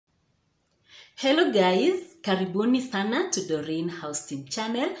Hello guys, karibuni sana to Doreen Housing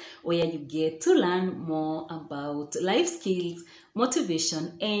channel where you get to learn more about life skills,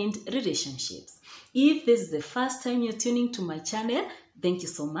 motivation and relationships. If this is the first time you're tuning to my channel, thank you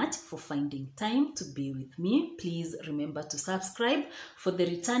so much for finding time to be with me. Please remember to subscribe. For the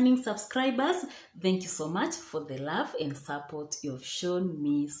returning subscribers, thank you so much for the love and support you've shown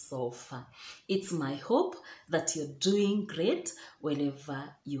me so far. It's my hope that you're doing great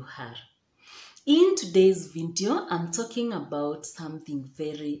wherever you are. In today's video, I'm talking about something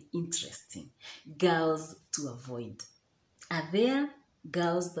very interesting. Girls to avoid. Are there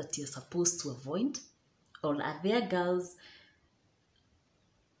girls that you're supposed to avoid? Or are there girls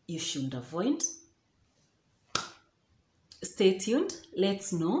you should avoid? Stay tuned.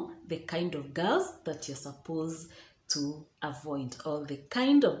 Let's know the kind of girls that you're supposed to avoid or the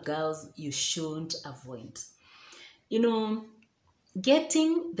kind of girls you shouldn't avoid.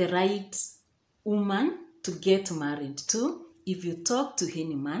 Getting the right woman to get married to, if you talk to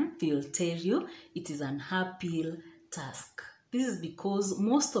any man, they'll tell you it is an uphill task. This is because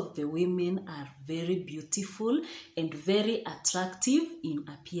most of the women are very beautiful and very attractive in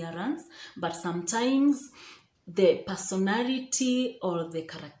appearance, but sometimes the personality or the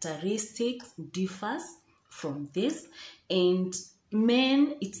characteristics differs from this, and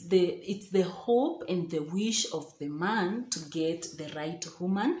men, it's the hope and the wish of the man to get the right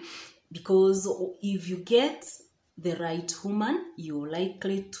woman, because if you get the right woman, you're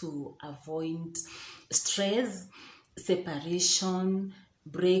likely to avoid stress, separation,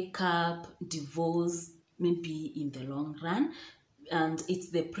 breakup, divorce, maybe in the long run. And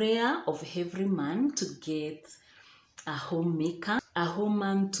it's the prayer of every man to get a homemaker, a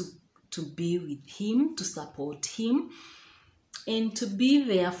woman to be with him, to support him, and to be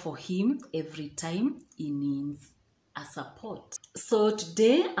there for him every time he needs a support. So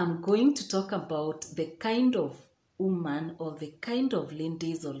today I'm going to talk about the kind of woman or the kind of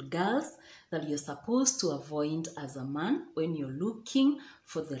ladies or girls that you're supposed to avoid as a man when you're looking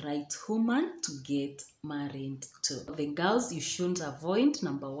for the right woman to get married to. The girls you shouldn't avoid: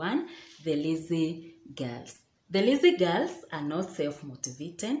 number one, the lazy girls. The lazy girls are not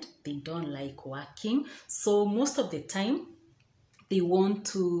self-motivated. They don't like working. So most of the time, they want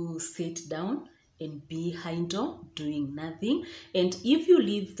to sit down and be idle, doing nothing. And if you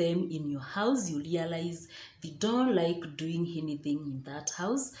leave them in your house, you realize they don't like doing anything in that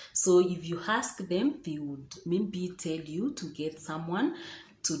house. So if you ask them, they would maybe tell you to get someone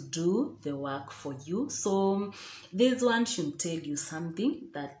to do the work for you. So this one should tell you something,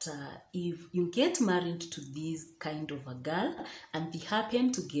 that if you get married to this kind of a girl and they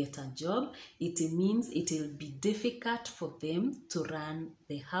happen to get a job, it means it will be difficult for them to run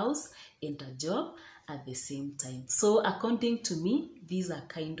the house and a job at the same time. So according to me, these are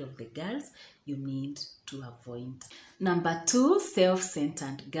kind of the girls you need to avoid. Number two,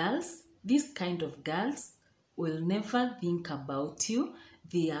 self-centered girls. These kind of girls will never think about you.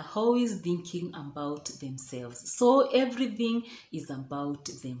 They are always thinking about themselves. So everything is about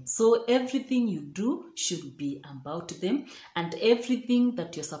them. So everything you do should be about them, and everything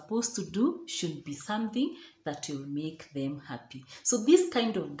that you're supposed to do should be something that will make them happy. So these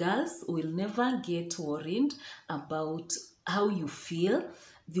kind of girls will never get worried about how you feel.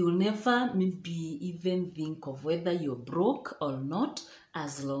 They will never maybe even think of whether you're broke or not,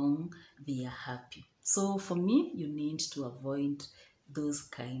 as long they are happy. So for me, you need to avoid those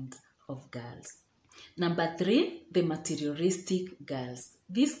kind of girls. Number three, the materialistic girls.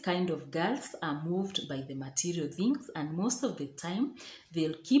 These kind of girls are moved by the material things, and most of the time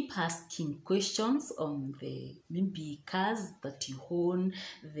they'll keep asking questions on the maybe cars that you own,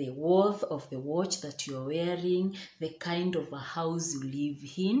 the worth of the watch that you're wearing, the kind of a house you live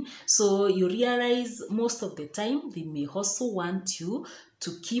in. So you realize most of the time they may also want you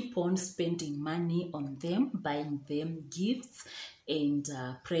to keep on spending money on them, buying them gifts and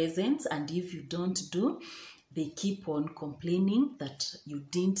presents, and if you don't do, they keep on complaining that you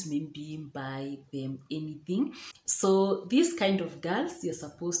didn't maybe buy them anything. So these kind of girls, you're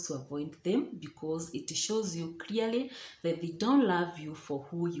supposed to avoid them, because it shows you clearly that they don't love you for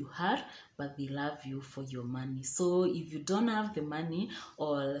who you are, but they love you for your money. So if you don't have the money,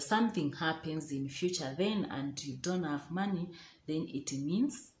 or something happens in future then and you don't have money, then it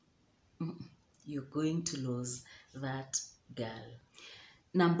means you're going to lose that girl.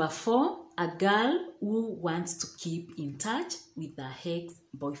 Number four, a girl who wants to keep in touch with her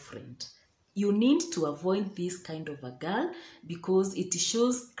ex-boyfriend. You need to avoid this kind of a girl, because it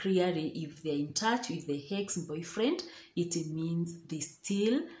shows clearly if they're in touch with the ex-boyfriend, it means they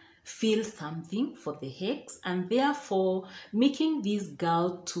still feel something for the ex, and therefore making this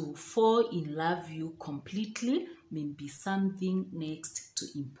girl to fall in love you completely may be something next to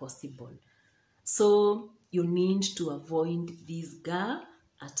impossible. So you need to avoid this girl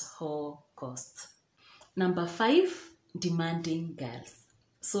at all costs. Number 5, demanding girls.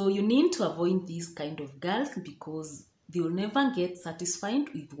 So you need to avoid these kind of girls because they will never get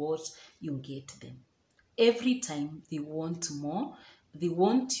satisfied with what you get them. Every time they want more, they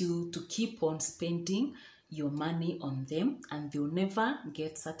want you to keep on spending your money on them, and they'll never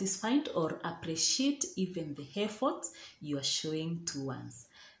get satisfied or appreciate even the effort you are showing towards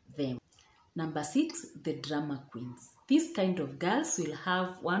them. Number 6, the drama queens. These kind of girls will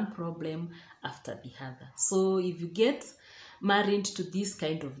have one problem after the other. So if you get married to these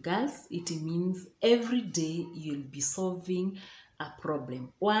kind of girls, it means every day you'll be solving a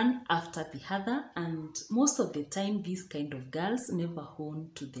problem, one after the other, and most of the time these kind of girls never own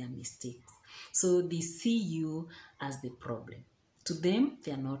to their mistakes. So they see you as the problem. To them,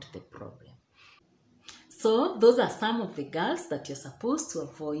 they are not the problem. So those are some of the girls that you're supposed to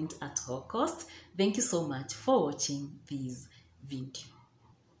avoid at all costs. Thank you so much for watching this video.